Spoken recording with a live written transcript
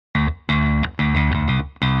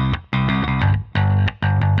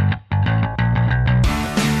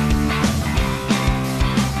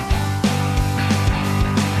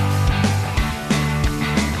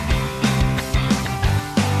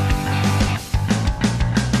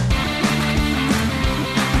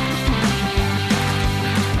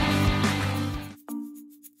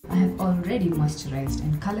moisturized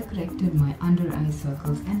and color corrected my under eye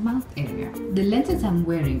circles and mouth area. The lenses I'm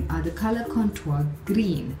wearing are the Color Contour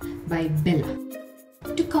Green by Bella.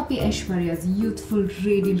 To copy Aishwarya's youthful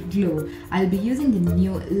radiant glow, I'll be using the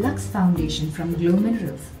new Luxe foundation from Glow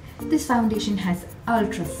Minerals. This foundation has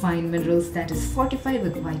ultra fine minerals that is fortified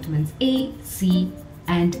with vitamins A, C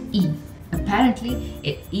and E. Apparently,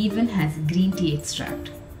 it even has green tea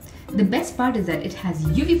extract. The best part is that it has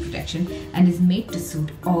UV protection and is made to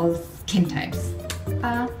suit all skin types.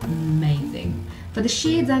 Amazing! For the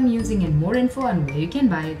shades I'm using and more info on where you can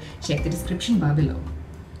buy it, check the description bar below.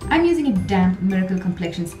 I'm using a damp Miracle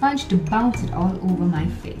Complexion sponge to bounce it all over my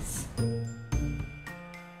face.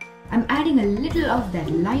 I'm adding a little of that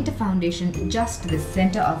lighter foundation just to the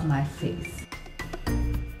center of my face.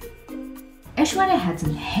 Aishwarya had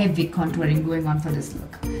some heavy contouring going on for this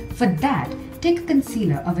look. For that, take a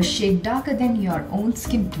concealer of a shade darker than your own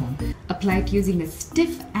skin tone. Apply it using a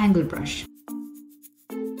stiff angle brush.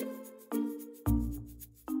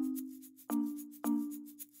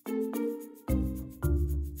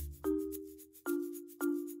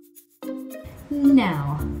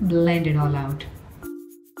 Now, blend it all out.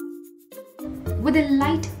 With a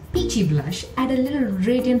light peachy blush, add a little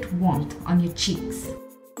radiant warmth on your cheeks.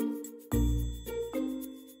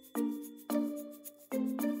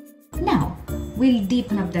 Now, we'll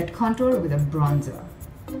deepen up that contour with a bronzer.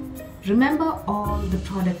 Remember, all the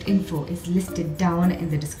product info is listed down in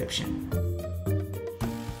the description.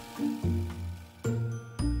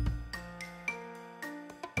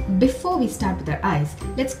 Before we start with our eyes,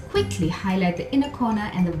 let's quickly highlight the inner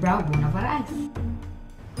corner and the brow bone of our eyes.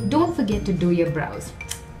 Don't forget to do your brows.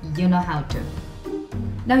 You know how to.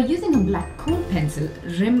 Now, using a black Kohl pencil,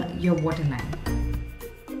 rim your waterline.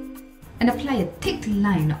 And apply a thick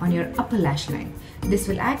line on your upper lash line. This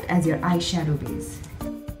will act as your eyeshadow base.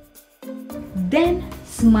 Then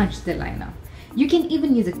smudge the liner. You can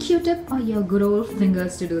even use a Q-tip or your good old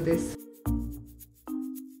fingers to do this.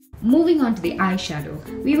 Moving on to the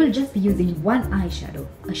eyeshadow, we will just be using one eyeshadow,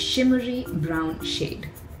 a shimmery brown shade.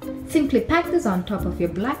 Simply pack this on top of your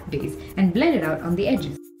black base and blend it out on the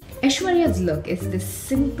edges. Aishwarya's look is this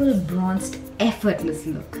simple, bronzed, effortless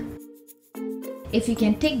look. If you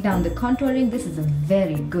can take down the contouring, this is a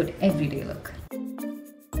very good everyday look.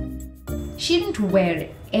 She didn't wear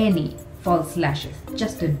any false lashes,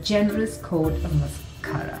 just a generous coat of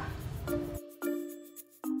mascara.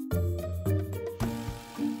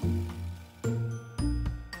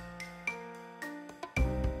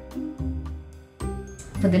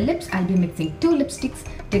 For the lips, I'll be mixing 2 lipsticks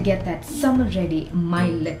to get that summer ready My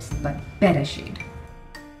Lips but better shade.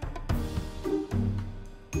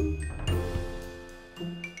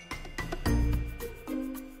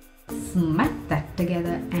 Smack that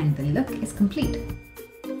together and the look is complete.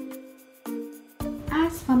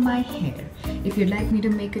 As for my hair, if you'd like me to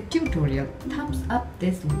make a tutorial, thumbs up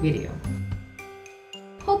this video.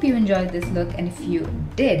 Hope you enjoyed this look, and if you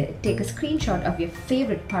did, take a screenshot of your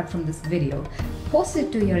favorite part from this video, post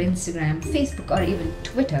it to your Instagram, Facebook or even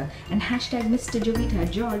Twitter and hashtag Mr. Jovita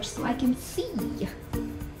George so I can see.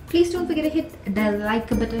 Please don't forget to hit the like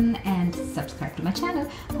button and subscribe to my channel.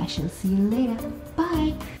 I shall see you later.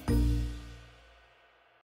 Bye!